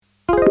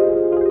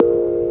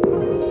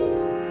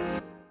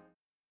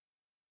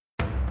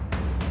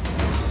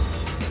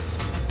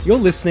You're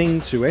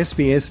listening to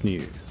SBS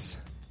News.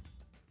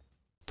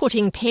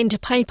 Putting pen to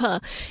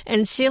paper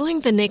and sealing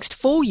the next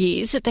 4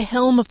 years at the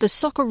helm of the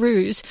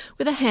Socceroos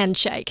with a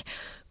handshake.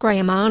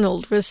 Graham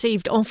Arnold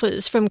received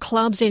offers from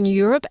clubs in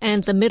Europe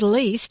and the Middle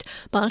East,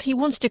 but he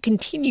wants to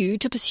continue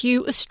to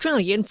pursue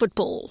Australian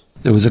football.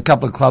 There was a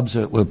couple of clubs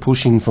that were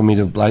pushing for me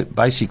to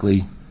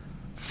basically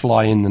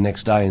fly in the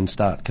next day and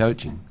start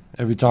coaching.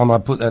 Every time I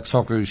put that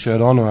Socceroos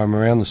shirt on or I'm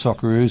around the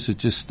Socceroos, it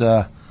just,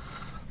 I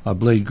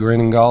bleed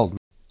green and gold.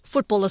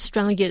 Football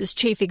Australia's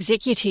Chief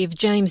Executive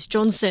James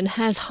Johnson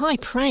has high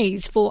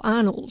praise for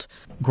Arnold.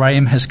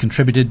 Graham has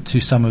contributed to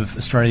some of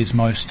Australia's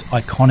most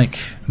iconic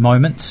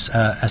moments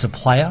as a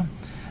player,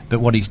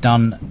 but what he's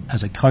done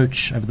as a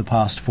coach over the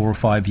past 4 or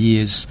 5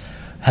 years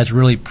has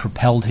really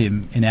propelled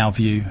him, in our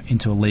view,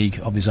 into a league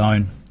of his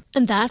own.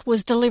 And that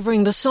was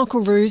delivering the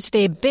Socceroos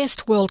their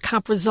best World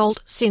Cup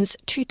result since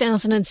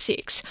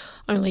 2006,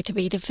 only to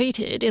be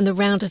defeated in the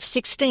round of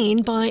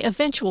 16 by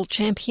eventual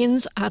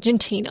champions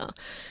Argentina.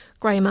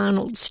 Graham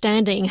Arnold's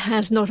standing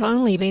has not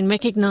only been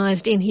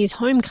recognised in his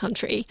home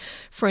country.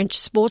 French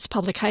sports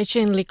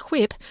publication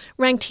L'Equipe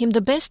ranked him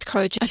the best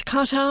coach at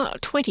Qatar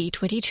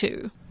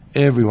 2022.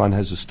 Everyone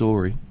has a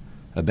story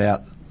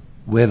about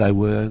where they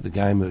were, the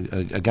game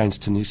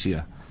against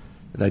Tunisia.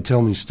 They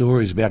tell me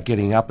stories about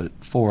getting up at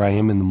 4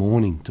 a.m. in the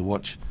morning to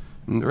watch,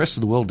 and the rest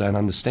of the world don't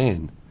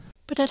understand.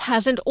 But it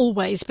hasn't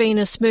always been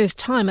a smooth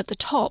time at the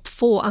top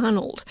for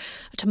Arnold.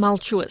 A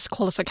tumultuous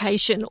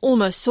qualification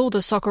almost saw the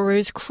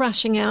Socceroos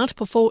crashing out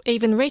before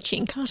even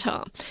reaching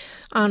Qatar.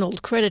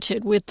 Arnold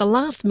credited with the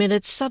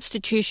last-minute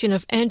substitution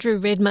of Andrew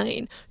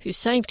Redmayne, who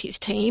saved his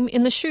team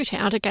in the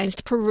shootout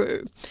against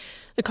Peru.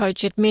 The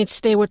coach admits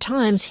there were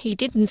times he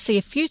didn't see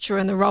a future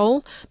in the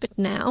role, but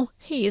now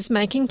he is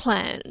making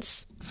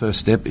plans.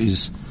 First step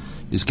is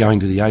going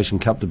to the Asian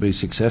Cup to be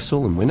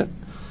successful and win it.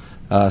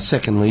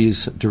 Secondly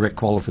is direct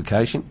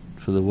qualification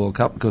for the World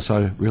Cup, because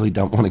I really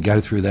don't want to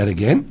go through that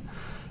again.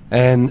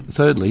 And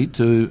thirdly,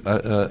 to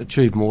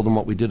achieve more than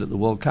what we did at the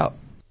World Cup.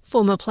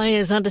 Former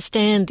players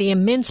understand the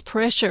immense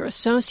pressure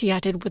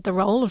associated with the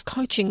role of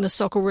coaching the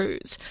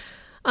Socceroos.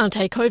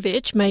 Ante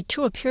Kovic made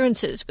 2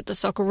 appearances with the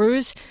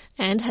Socceroos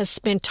and has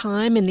spent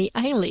time in the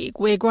A-League,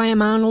 where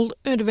Graham Arnold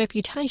earned a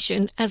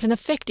reputation as an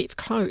effective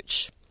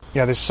coach.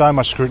 Yeah, there's so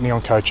much scrutiny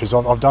on coaches.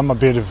 I've done a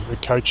bit of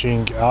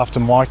coaching after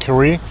my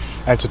career,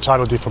 and it's a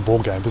totally different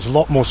ballgame. There's a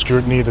lot more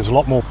scrutiny, there's a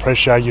lot more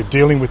pressure. You're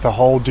dealing with a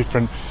whole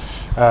different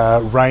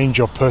range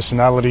of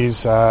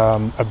personalities,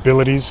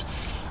 abilities,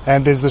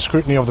 and there's the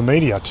scrutiny of the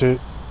media.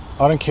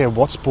 I don't care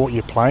what sport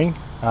you're playing,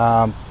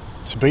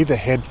 to be the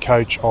head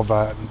coach of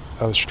an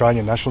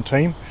Australian national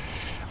team,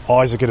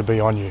 eyes are going to be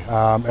on you,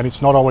 and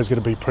it's not always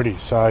going to be pretty.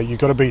 So you've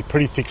got to be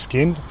pretty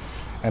thick-skinned.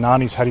 And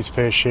Arnie's had his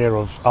fair share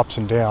of ups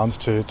and downs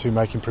to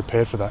make him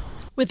prepared for that.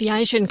 With the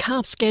Asian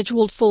Cup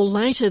scheduled for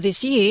later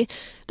this year,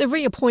 the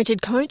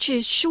reappointed coach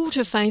is sure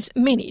to face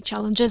many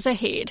challenges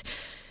ahead.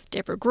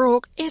 Deborah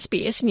Groark,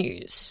 SBS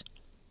News.